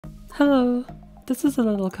Hello! This is a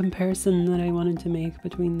little comparison that I wanted to make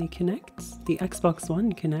between the Kinects, the Xbox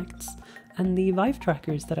One Kinects, and the Vive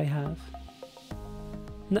trackers that I have.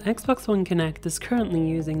 The Xbox One Kinect is currently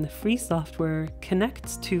using the free software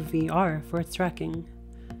Kinect to VR for its tracking.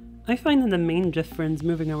 I find that the main difference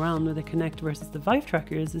moving around with the Kinect versus the Vive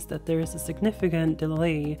trackers is that there is a significant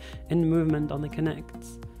delay in movement on the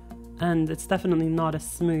Kinects, and it's definitely not as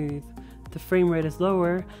smooth. The frame rate is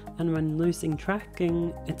lower, and when losing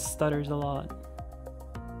tracking, it stutters a lot.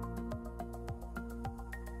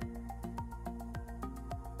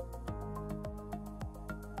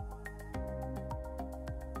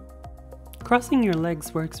 Crossing your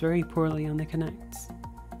legs works very poorly on the Kinects.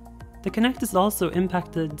 The Kinect is also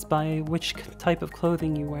impacted by which type of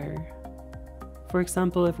clothing you wear. For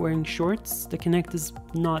example, if wearing shorts, the Kinect is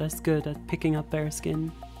not as good at picking up bare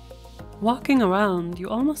skin. Walking around, you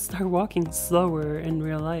almost start walking slower in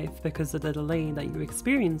real life because of the delay that you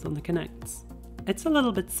experience on the Kinects. It's a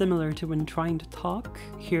little bit similar to when trying to talk,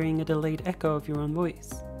 hearing a delayed echo of your own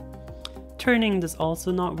voice. Turning does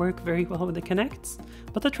also not work very well with the Kinects,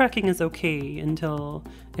 but the tracking is okay until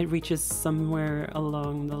it reaches somewhere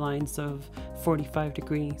along the lines of 45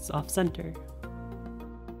 degrees off center.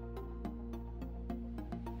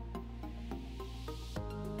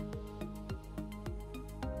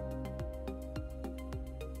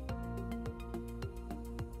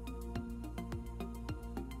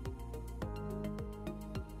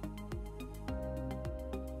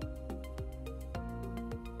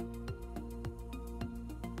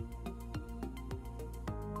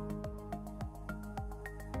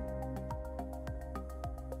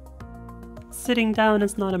 Sitting down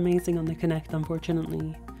is not amazing on the Kinect,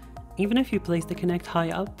 unfortunately. Even if you place the Kinect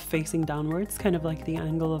high up, facing downwards, kind of like the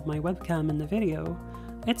angle of my webcam in the video,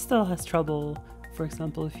 it still has trouble, for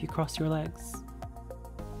example, if you cross your legs.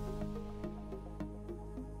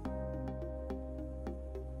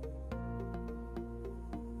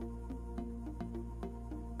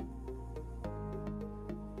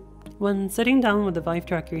 When sitting down with the Vive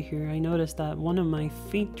tracker here, I noticed that one of my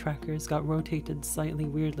feet trackers got rotated slightly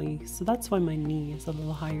weirdly, so that's why my knee is a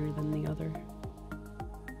little higher than the other.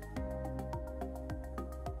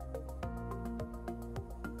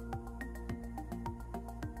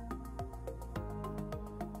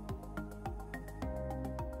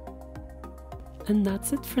 And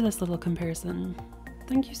that's it for this little comparison.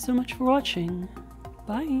 Thank you so much for watching.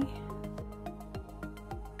 Bye!